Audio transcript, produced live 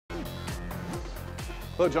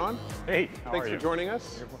Hello, John. Hey, Thanks for joining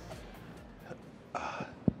us.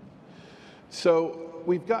 So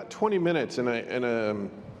we've got 20 minutes,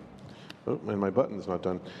 and my button's not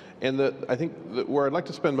done. And I think where I'd like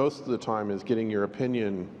to spend most of the time is getting your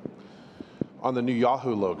opinion on the new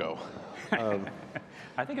Yahoo logo.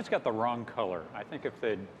 I think it's got the wrong color. I think if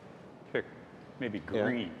they'd pick maybe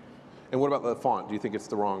green. Yeah. And what about the font? Do you think it's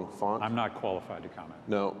the wrong font? I'm not qualified to comment.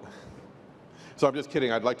 No. So I'm just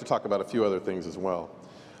kidding. I'd like to talk about a few other things as well.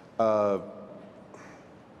 What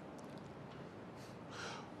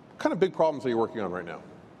kind of big problems are you working on right now?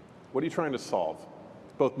 What are you trying to solve,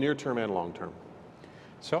 both near-term and long-term?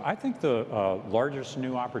 So I think the largest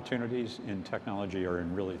new opportunities in technology are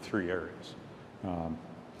in really three areas.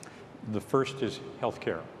 The first is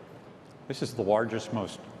healthcare. This is the largest,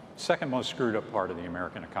 second most screwed up part of the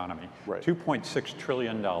American economy. Right. $2.6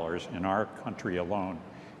 trillion in our country alone.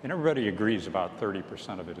 And everybody agrees about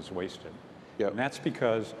 30% of it is wasted. Yep. And that's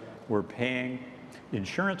because we're paying,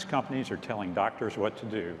 insurance companies are telling doctors what to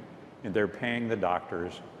do, and they're paying the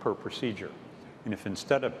doctors per procedure. And if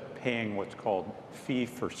instead of paying what's called fee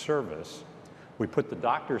for service, we put the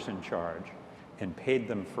doctors in charge and paid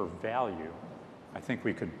them for value, I think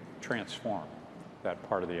we could transform that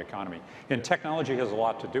part of the economy. And technology has a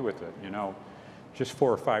lot to do with it. You know, just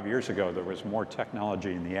 4 or 5 years ago, there was more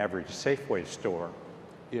technology in the average Safeway store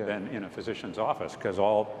than in a physician's office, because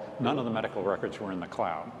none of the medical records were in the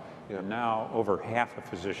cloud. Yeah. And now over half of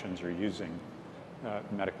physicians are using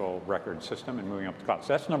medical record system and moving up the cloud.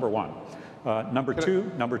 So that's number one. Number two.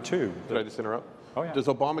 Could I just interrupt? Oh, yeah. Does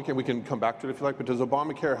Obamacare, we can come back to it if you like, but does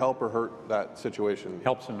Obamacare help or hurt that situation?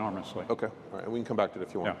 Helps enormously. Okay, all right, and we can come back to it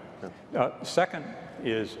if you want. Yeah. Second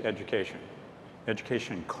is education.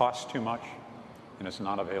 Education costs too much, and it's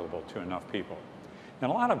not available to enough people. And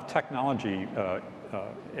a lot of technology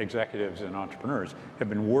executives and entrepreneurs have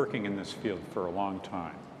been working in this field for a long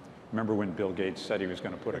time. Remember when Bill Gates said he was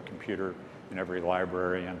going to put a computer in every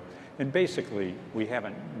library? And basically, we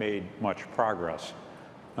haven't made much progress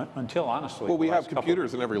until, honestly, well, we have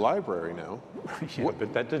computers in every library now. Yeah,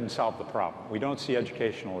 but that didn't solve the problem. We don't see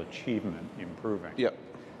educational achievement improving. Yep.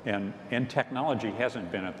 And technology hasn't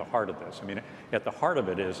been at the heart of this. I mean, at the heart of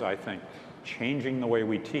it is, I think, changing the way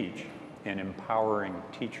we teach and empowering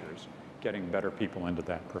teachers, getting better people into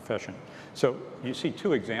that profession. So you see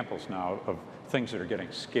two examples now of things that are getting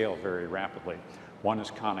scale very rapidly. One is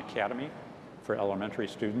Khan Academy for elementary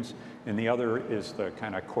students, and the other is the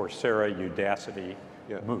kind of Coursera, Udacity,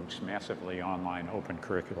 MOOCs, massively online open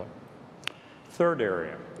curricula. Third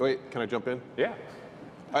area. Wait, can I jump in? Yeah.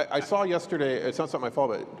 I saw yesterday, it's not something I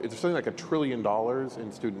follow, but it's something like $1 trillion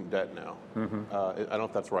in student debt now. Mm-hmm. I don't know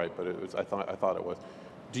if that's right, but it was. I thought it was.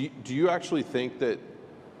 Do you actually think that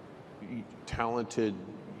talented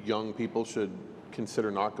young people should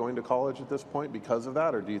consider not going to college at this point because of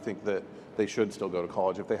that, or do you think that they should still go to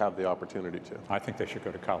college if they have the opportunity to? I think they should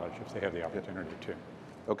go to college if they have the opportunity to.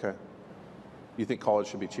 Okay. You think college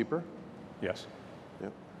should be cheaper? Yes. Yeah.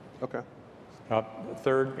 Okay.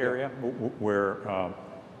 Third area,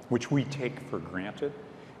 which we take for granted,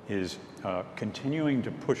 is continuing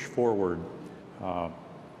to push forward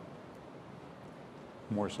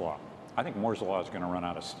Moore's Law. I think Moore's Law is going to run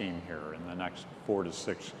out of steam here in the next 4 to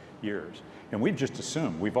 6 years. And we've just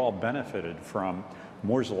assumed, we've all benefited from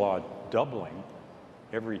Moore's Law doubling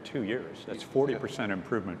every 2 years. That's 40%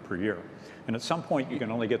 improvement per year. And at some point, you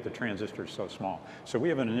can only get the transistors so small. So we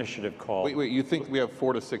have an initiative called... Wait, you think we have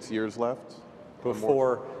 4 to 6 years left?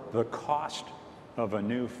 Before the cost of a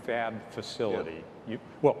new fab facility. Yeah.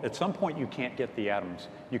 Well, at some point, you can't get the atoms.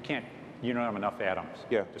 You don't have enough atoms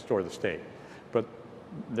to store the state. But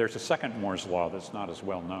there's a second Moore's Law that's not as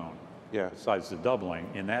well known, besides the doubling,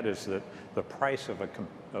 and that is that the price of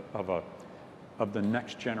the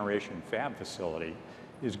next generation fab facility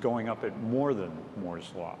is going up at more than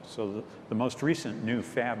Moore's Law. So the most recent new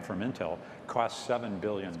fab from Intel costs $7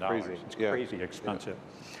 billion. It's crazy expensive.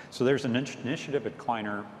 Yeah. So there's an initiative at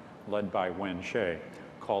Kleiner led by Wen Xie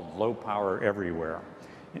called Low Power Everywhere.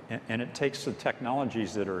 And it takes the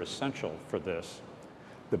technologies that are essential for this.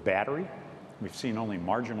 The battery, we've seen only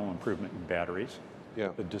marginal improvement in batteries. Yeah.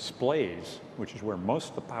 The displays, which is where most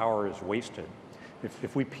of the power is wasted.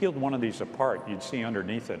 If we peeled one of these apart, you'd see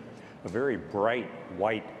underneath it a very bright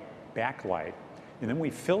white backlight, and then we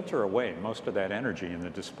filter away most of that energy in the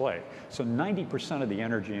display. So 90% of the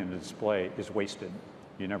energy in the display is wasted.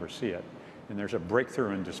 You never see it. And there's a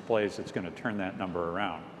breakthrough in displays that's going to turn that number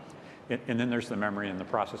around. And then there's the memory and the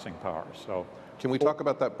processing power. So, can we talk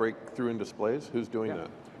about that breakthrough in displays? Who's doing that?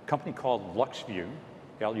 A company called LuxVue,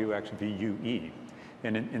 L-U-X-V-U-E.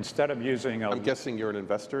 And instead of using I'm guessing you're an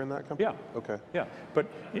investor in that company? Yeah. Okay. Yeah, but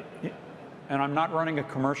and I'm not running a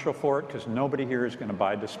commercial for it because nobody here is going to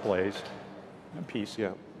buy displays a piece.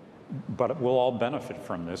 Yeah. But we'll all benefit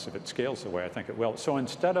from this if it scales the way I think it will. So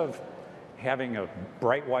instead of having a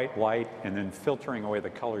bright white light and then filtering away the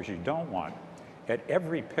colors you don't want, at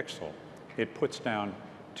every pixel, it puts down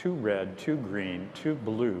 2 red, 2 green, 2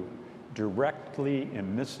 blue, directly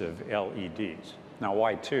emissive LEDs. Now,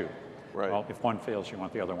 why 2? Right. Well, if one fails, you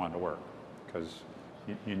want the other one to work, because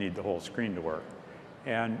you need the whole screen to work.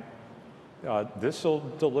 And this will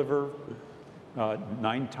deliver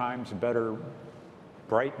 9 times better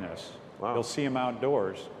brightness. Wow. You'll see them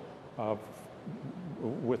outdoors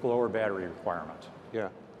with lower battery requirements. Yeah.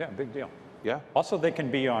 Yeah, big deal. Yeah. Also, they can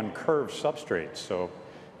be on curved substrates, so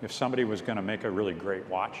if somebody was going to make a really great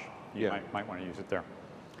watch, you might want to use it there.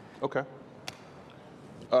 Okay.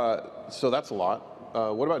 So that's a lot.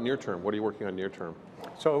 What about near term? What are you working on near term?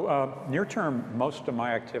 So near term, most of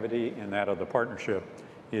my activity and that of the partnership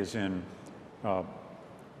is in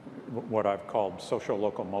what I've called social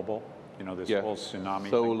local mobile. You know, this whole tsunami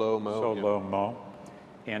thing.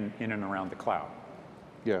 And in and around the cloud.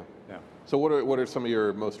 Yeah. Yeah. So what are some of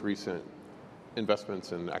your most recent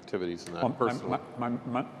investments and activities in that personally?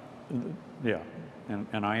 Yeah,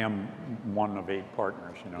 and I am one of 8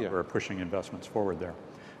 partners, you know, who are pushing investments forward there.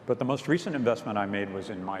 But the most recent investment I made was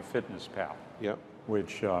in MyFitnessPal,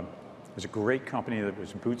 which is a great company that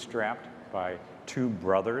was bootstrapped by 2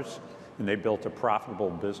 brothers, and they built a profitable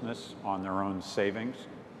business on their own savings.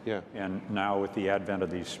 Yeah. And now with the advent of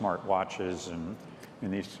these smart watches and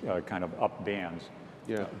these kind of up bands,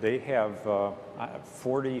 they have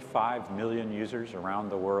 45 million users around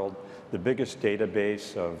the world, the biggest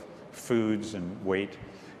database of foods and weight,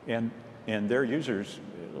 and their users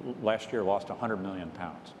last year lost 100 million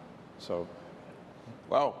pounds. So,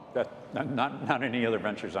 wow, that not any other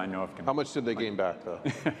ventures I know of can. How much did they gain back though?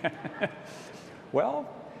 Well,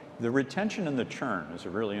 the retention and the churn is a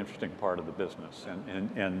really interesting part of the business,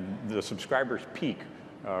 and the subscribers peak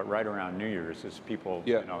right around New Year's as people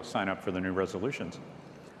sign up for the new resolutions.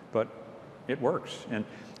 But it works, and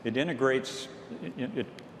it integrates.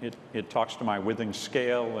 It talks to my Withings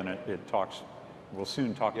scale, and we'll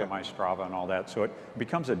soon talk to my Strava and all that. So it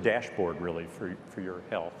becomes a dashboard really for your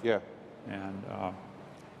health. Yeah. And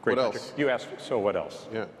great. What else? You asked. So what else?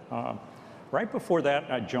 Yeah. Right before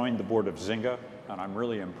that, I joined the board of Zynga, and I'm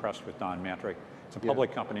really impressed with Don Mantrick. It's a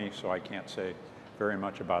public company, so I can't say very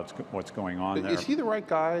much about what's going on there. Is he the right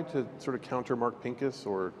guy to sort of counter Mark Pincus,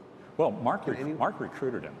 or? Well, Mark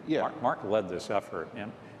recruited him. Yeah. Mark led this effort,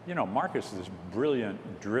 and you know, Mark is this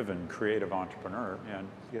brilliant, driven, creative entrepreneur, and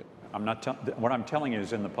I'm not what I'm telling you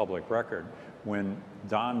is in the public record. When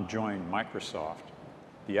Don joined Microsoft,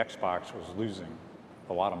 the Xbox was losing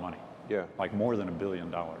a lot of money. Yeah. Like more than $1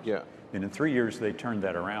 billion. Yeah. And in 3 years, they turned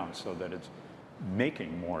that around so that it's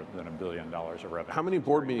making more than $1 billion of revenue. How many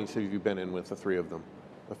board meetings have you been in with the 3 of them?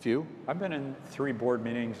 A few? I've been in 3 board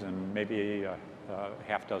meetings and maybe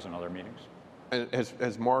half dozen other meetings. And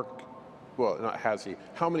has Mark, well, not has he,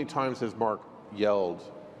 how many times has Mark yelled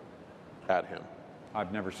at him?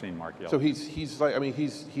 I've never seen Mark yell. So he's like, I mean,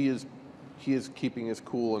 he is keeping his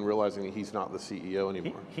cool and realizing that he's not the CEO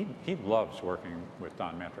anymore. He loves working with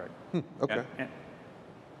Don Mantrick. Okay.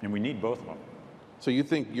 And we need both of them. So you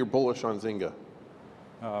think you're bullish on Zynga?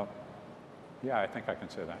 Yeah, I think I can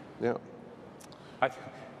say that. Yeah.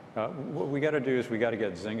 What we got to do is we got to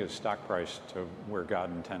get Zynga's stock price to where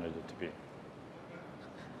God intended it to be.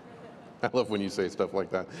 I love when you say stuff like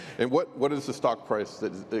that. And what is the stock price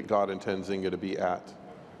that God intends Zynga to be at?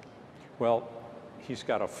 Well, he's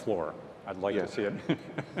got a floor. I'd like to see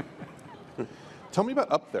it. Tell me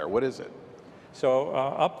about Up There. What is it? So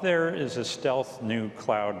Up There is a stealth new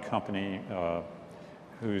cloud company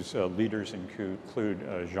whose leaders include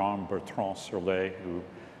Jean-Bertrand Serlet, who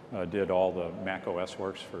did all the Mac OS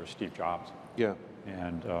works for Steve Jobs. Yeah.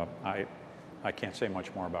 And I can't say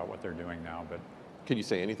much more about what they're doing now, but can you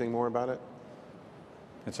say anything more about it?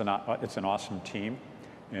 it's an awesome team,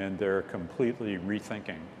 and they're completely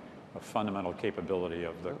rethinking a fundamental capability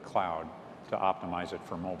of the cloud to optimize it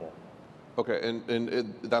for mobile. Okay,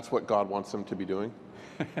 and that's what God wants them to be doing?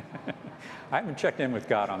 I haven't checked in with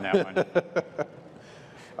God on that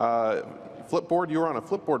one. Flipboard, you were on a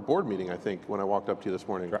Flipboard board meeting, I think, when I walked up to you this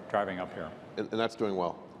morning. Driving up here. And that's doing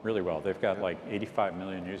well. Really well. They've got like 85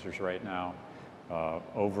 million users right now,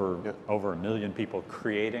 over 1 million people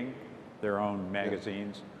creating their own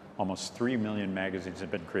magazines. Almost 3 million magazines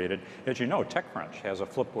have been created. As you know, TechCrunch has a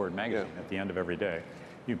Flipboard magazine at the end of every day.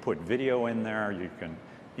 You put video in there, you can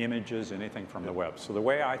images, anything from the web. So the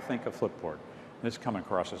way I think of Flipboard, this is coming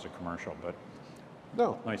across as a commercial, but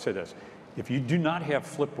let me say this. If you do not have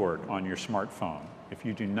Flipboard on your smartphone, If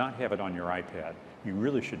you do not have it on your iPad, you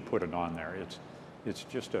really should put it on there. It's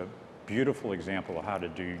just a beautiful example of how to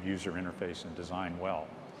do user interface and design well.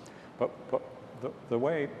 But the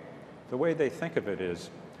way they think of it is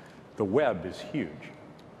the web is huge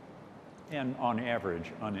and on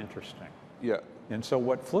average uninteresting. Yeah. And so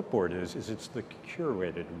what Flipboard is it's the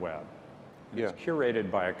curated web. And Yeah. It's curated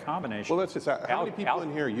by a combination. Well, let's just ask, how many people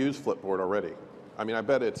in here use Flipboard already? I mean, I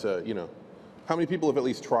bet it's, you know, how many people have at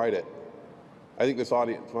least tried it? I think this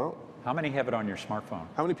audience, well. How many have it on your smartphone?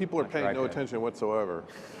 How many people are paying no attention whatsoever?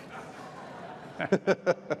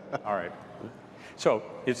 All right. So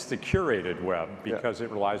it's the curated web because it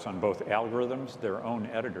relies on both algorithms, their own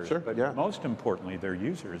editors, but most importantly, their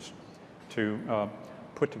users to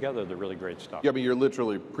put together the really great stuff. Yeah, I mean, you're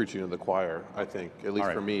literally preaching to the choir, I think, at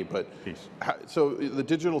least for me. But so the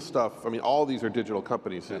digital stuff, I mean, all of these are digital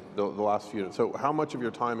companies, the last few. So how much of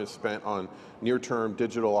your time is spent on near-term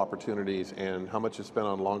digital opportunities, and how much is spent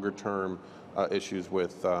on longer-term issues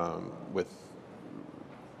with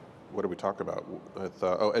what do we talk about? With,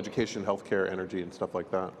 education, healthcare, energy, and stuff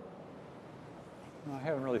like that. I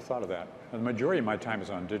haven't really thought of that. The majority of my time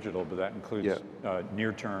is on digital, but that includes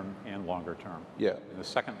near term and longer term. Yeah. And the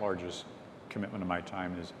second largest commitment of my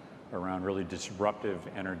time is around really disruptive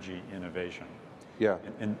energy innovation. Yeah.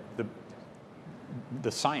 And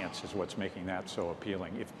the science is what's making that so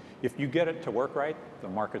appealing. If you get it to work right, the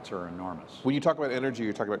markets are enormous. When you talk about energy,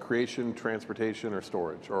 you're talking about creation, transportation, or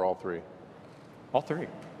storage, or all three? All three.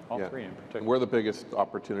 All three in particular. And where are the biggest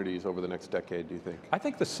opportunities over the next decade, do you think? I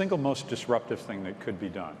think the single most disruptive thing that could be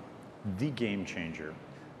done, the game changer,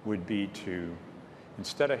 would be to,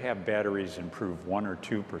 instead of have batteries improve 1 or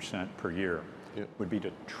 2% per year, would be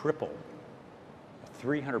to triple, a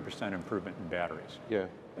 300% improvement in batteries. Yeah.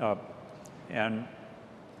 And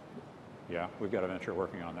yeah, we've got a venture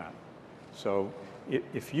working on that. So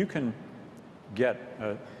if you can get,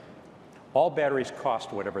 all batteries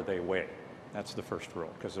cost whatever they weigh. That's the first rule,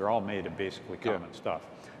 because they're all made of basically common stuff.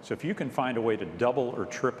 So if you can find a way to double or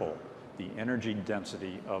triple the energy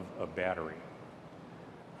density of a battery,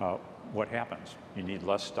 what happens? You need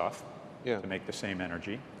less stuff to make the same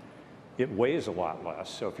energy. It weighs a lot less,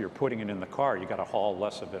 so if you're putting it in the car, you got to haul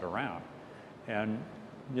less of it around. And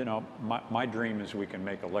you know, my dream is we can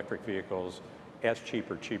make electric vehicles as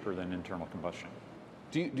cheap or cheaper than internal combustion.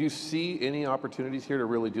 Do you see any opportunities here to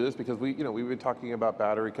really do this? Because we've been talking about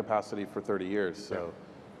battery capacity for 30 years, so,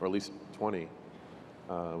 or at least 20,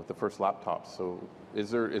 with the first laptops. So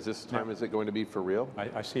is this time, is it going to be for real?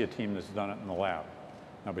 I see a team that's done it in the lab.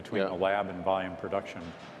 Now between the lab and volume production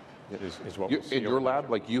is what we'll see. In your lab,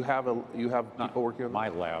 like you have people working on my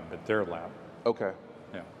lab, but their lab. Okay.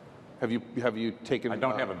 Yeah. Have you taken? I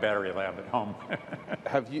don't have a battery lab at home.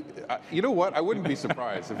 Have you? You know what? I wouldn't be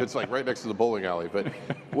surprised if it's like right next to the bowling alley. But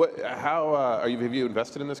what? How have you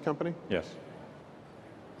invested in this company? Yes.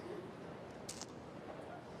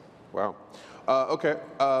 Wow. Okay.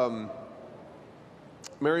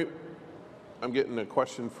 Mary, I'm getting a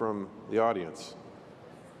question from the audience.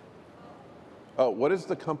 Oh, what is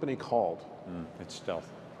the company called? It's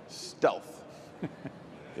Stealth. Stealth.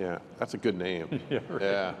 Yeah, that's a good name. Yeah. Right.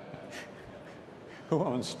 Yeah. Who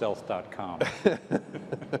owns stealth.com?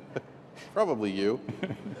 Probably you.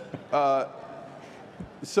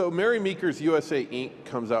 So Mary Meeker's USA Inc.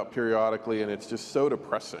 comes out periodically, and it's just so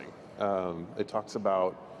depressing. It talks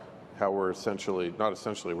about how we're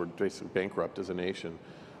we're basically bankrupt as a nation.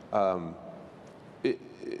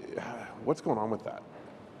 What's going on with that?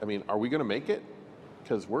 I mean, are we going to make it?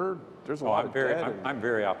 Because there's a lot of debt. I'm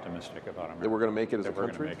very optimistic about America. That we're going to make it as a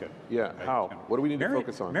country? We're going to make it. Yeah, how? What do we need to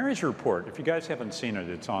focus on? Mary's report, if you guys haven't seen it,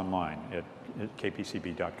 it's online at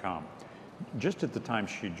kpcb.com. Just at the time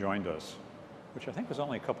she joined us, which I think was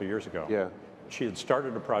only a couple years ago, she had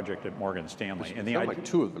started a project at Morgan Stanley. And like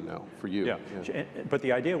two of them now for you. Yeah. But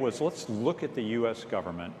the idea was, let's look at the U.S.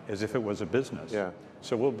 government as if it was a business. Yeah.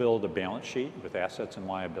 So we'll build a balance sheet with assets and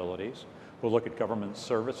liabilities. We'll look at government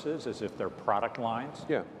services as if they're product lines.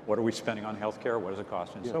 Yeah. What are we spending on healthcare? What does it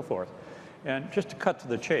cost? And so forth. And just to cut to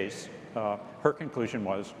the chase, her conclusion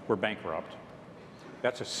was, we're bankrupt.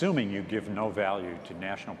 That's assuming you give no value to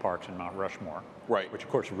national parks and Mount Rushmore. Right. Which, of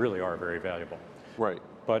course, really are very valuable. Right.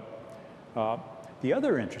 But the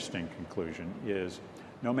other interesting conclusion is,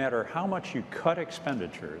 no matter how much you cut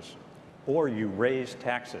expenditures or you raise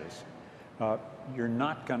taxes, you're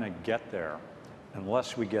not going to get there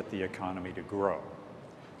unless we get the economy to grow.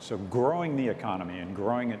 So growing the economy and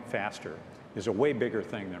growing it faster is a way bigger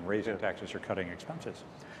thing than raising taxes or cutting expenses.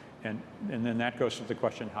 And then that goes to the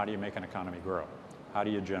question, how do you make an economy grow? How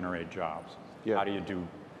do you generate jobs? Yeah. How do you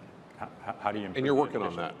improve? And you're working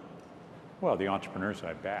on that. Well, the entrepreneurs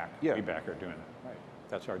I back, we back are doing it. Right.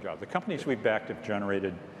 That's our job. The companies we've backed have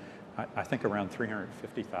generated, I think, around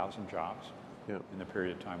 350,000 jobs in the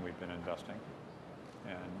period of time we've been investing,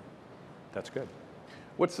 and that's good.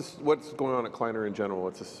 What's going on at Kleiner in general?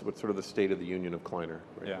 What's sort of the state of the union of Kleiner?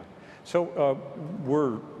 Right now? So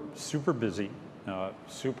we're super busy,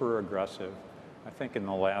 super aggressive. I think in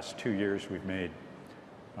the last 2 years we've made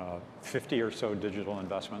 50 or so digital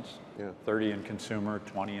investments, 30 in consumer,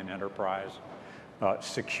 20 in enterprise.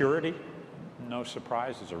 Security, no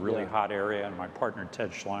surprise, is a really hot area, and my partner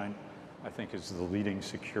Ted Schlein, I think, is the leading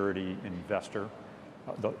security investor.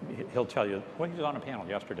 He'll tell you, well, he was on a panel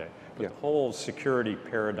yesterday, but the whole security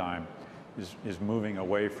paradigm is moving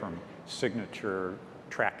away from signature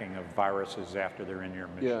tracking of viruses after they're in your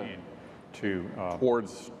machine to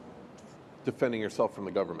towards defending yourself from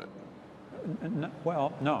the government.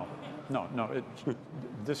 Well, no.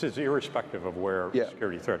 This is irrespective of where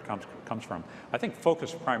security threat comes from. I think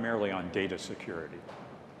focused primarily on data security.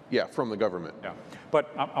 Yeah, from the government. Yeah,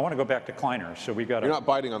 but I want to go back to Kleiner. So we got. You're not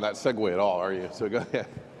biting on that segue at all, are you? So go ahead.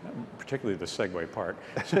 Particularly the segue part.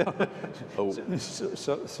 So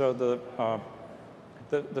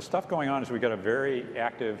the stuff going on is we got a very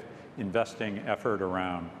active investing effort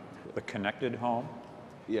around the connected home.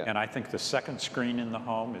 Yeah. And I think the second screen in the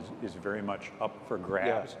home is very much up for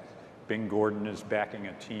grabs. Bing Gordon is backing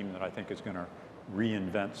a team that I think is going to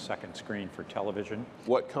reinvent second screen for television.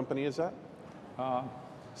 What company is that?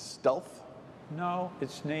 Stealth? No,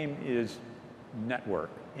 its name is Network,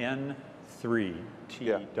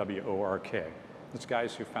 N3TWORK. It's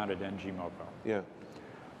guys who founded NG Moko. Yeah.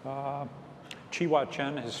 Chi-Hua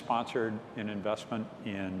Chen has sponsored an investment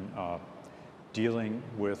in dealing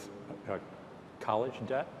with college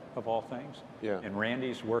debt, of all things. Yeah. And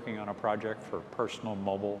Randy's working on a project for personal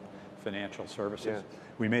mobile financial services. Yeah.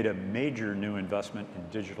 We made a major new investment in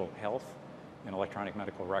digital health and electronic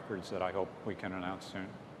medical records that I hope we can announce soon.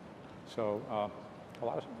 So a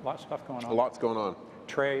lot of stuff going on. A lot's going on.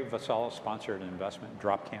 Trey Vasala sponsored an investment,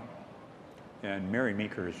 Dropcam. And Mary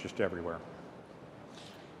Meeker is just everywhere.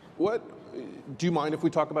 Do you mind if we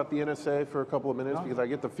talk about the NSA for a couple of minutes? No. Because I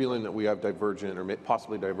get the feeling that we have divergent or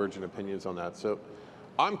possibly divergent opinions on that. So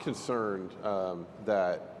I'm concerned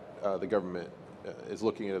that the government is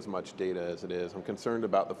looking at as much data as it is. I'm concerned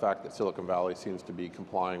about the fact that Silicon Valley seems to be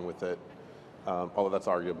complying with it, although that's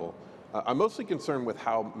arguable. I'm mostly concerned with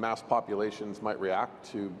how mass populations might react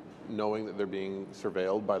to knowing that they're being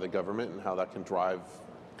surveilled by the government and how that can drive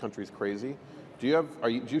countries crazy. Do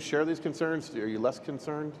you share these concerns? Are you less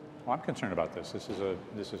concerned? Well, I'm concerned about this. This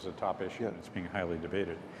is a top issue, and it's being highly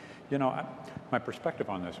debated. You know, my perspective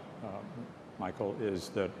on this, Michael, is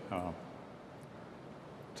that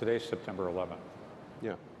today's September 11th.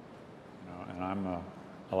 Yeah. You know, and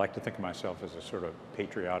I like to think of myself as a sort of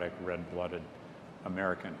patriotic, red-blooded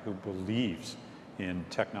American who believes in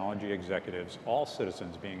technology executives, all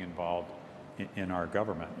citizens being involved in our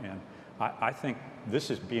government. And I think this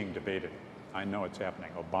is being debated. I know it's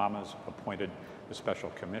happening. Obama's appointed a special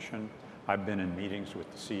commission. I've been in meetings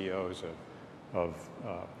with the CEOs of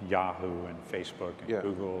Yahoo and Facebook and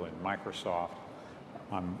Google and Microsoft.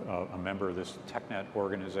 I'm a member of this TechNet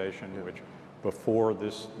organization, which before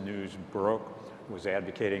this news broke was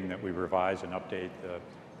advocating that we revise and update the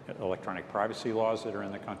electronic privacy laws that are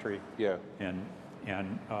in the country. Yeah. And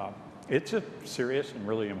it's a serious and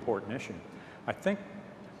really important issue. I think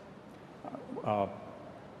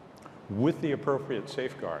with the appropriate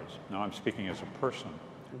safeguards, now I'm speaking as a person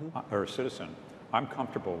or a citizen, I'm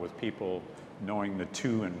comfortable with people knowing the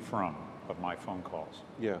to and from of my phone calls.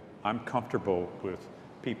 Yeah. I'm comfortable with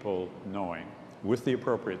people knowing, with the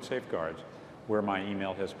appropriate safeguards, where my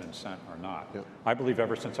email has been sent or not. Yep. I believe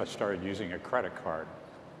ever since I started using a credit card,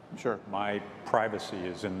 my privacy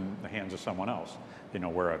is in the hands of someone else. They know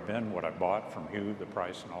where I've been, what I bought, from who, the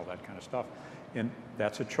price, and all that kind of stuff. And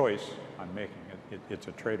that's a choice I'm making. It's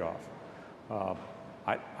a trade-off.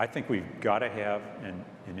 I think we've got to have an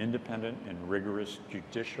independent and rigorous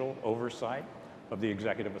judicial oversight of the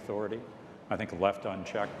executive authority. I think left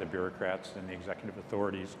unchecked, the bureaucrats and the executive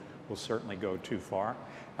authorities will certainly go too far.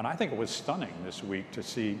 And I think it was stunning this week to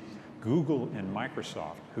see Google and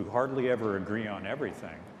Microsoft, who hardly ever agree on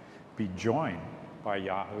everything, be joined by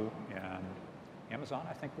Yahoo and Amazon,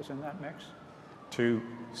 I think was in that mix, to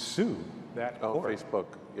sue that court. Facebook,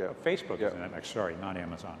 yeah. Facebook is in that mix, sorry, not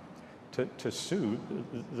Amazon. To sue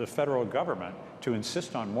the federal government to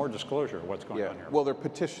insist on more disclosure of what's going on here. Well, they're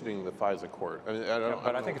petitioning the FISA court. I mean,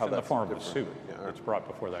 I think it's in the form of a suit that's brought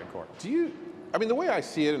before that court. I mean, the way I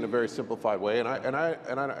see it in a very simplified way, and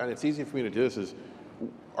it's easy for me to do this, is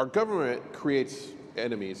our government creates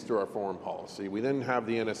enemies through our foreign policy. We then have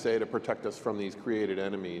the NSA to protect us from these created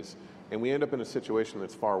enemies. And we end up in a situation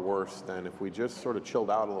that's far worse than if we just sort of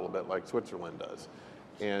chilled out a little bit like Switzerland does.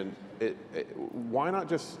 And why not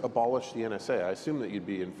just abolish the NSA? I assume that you'd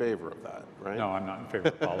be in favor of that, right? No, I'm not in favor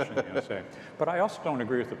of abolishing the NSA. But I also don't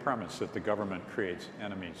agree with the premise that the government creates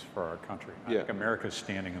enemies for our country. I think America's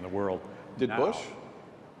standing in the world Did now, Bush?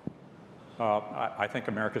 I think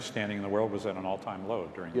America's standing in the world was at an all-time low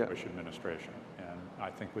during the Bush administration. And I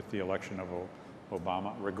think with the election of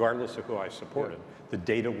Obama, regardless of who I supported, the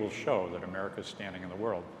data will show that America's standing in the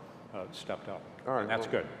world stepped up. All right, and that's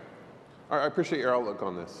good. All right, I appreciate your outlook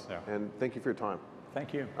on this. And thank you for your time.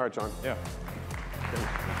 Thank you. All right, John. Yeah.